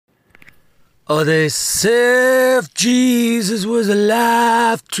Oh, they say if Jesus was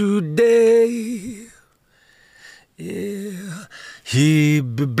alive today, yeah,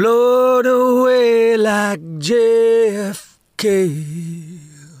 he'd be blown away like JFK.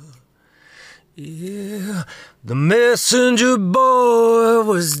 Yeah, the messenger boy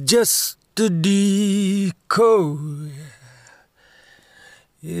was just a decoy.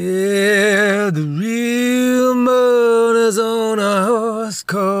 Yeah, the real murder's on a horse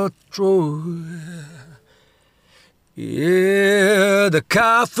called Troy. Yeah, the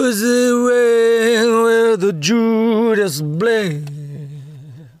coffers they ran where the Judas blame.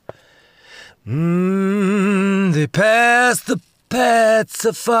 They passed the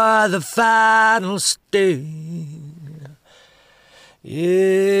pacifier, the final stain.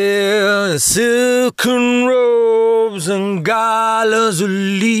 Yeah, silken robes and garlands of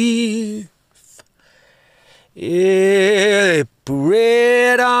leaf. Yeah, they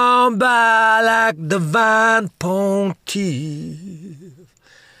parade on by like divine pontiff.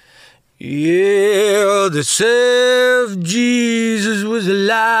 Yeah, they say if Jesus was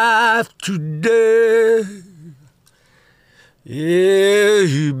alive today, yeah,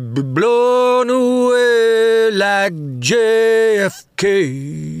 he'd be blown away like JFK.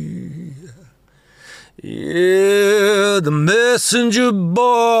 Yeah, the messenger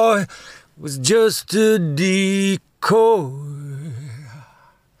boy was just a decoy.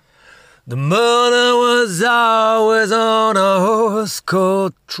 The mother was always on a horse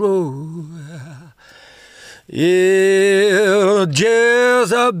called Troy. Yeah,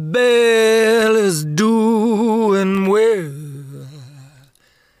 Jezebel is doing well.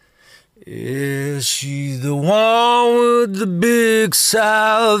 Yeah, she's the one with the big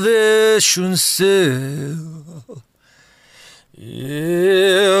salvation sale.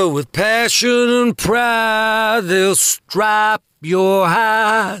 Yeah, with passion and pride, they'll strap your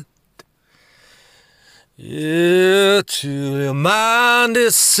heart. Yeah, till your mind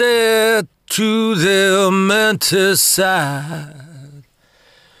is set to their menticide.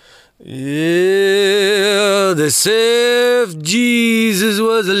 Yeah, they say if Jesus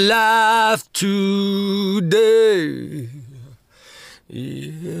was alive today,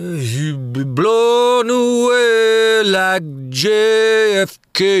 yeah, he'd be blown away like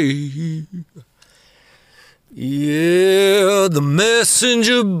JFK. Yeah, the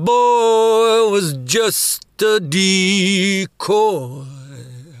messenger boy was just a decoy.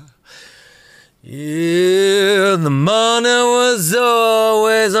 Yeah, the money was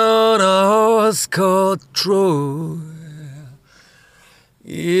always on a horse called Troy.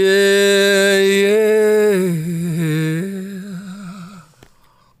 Yeah, yeah.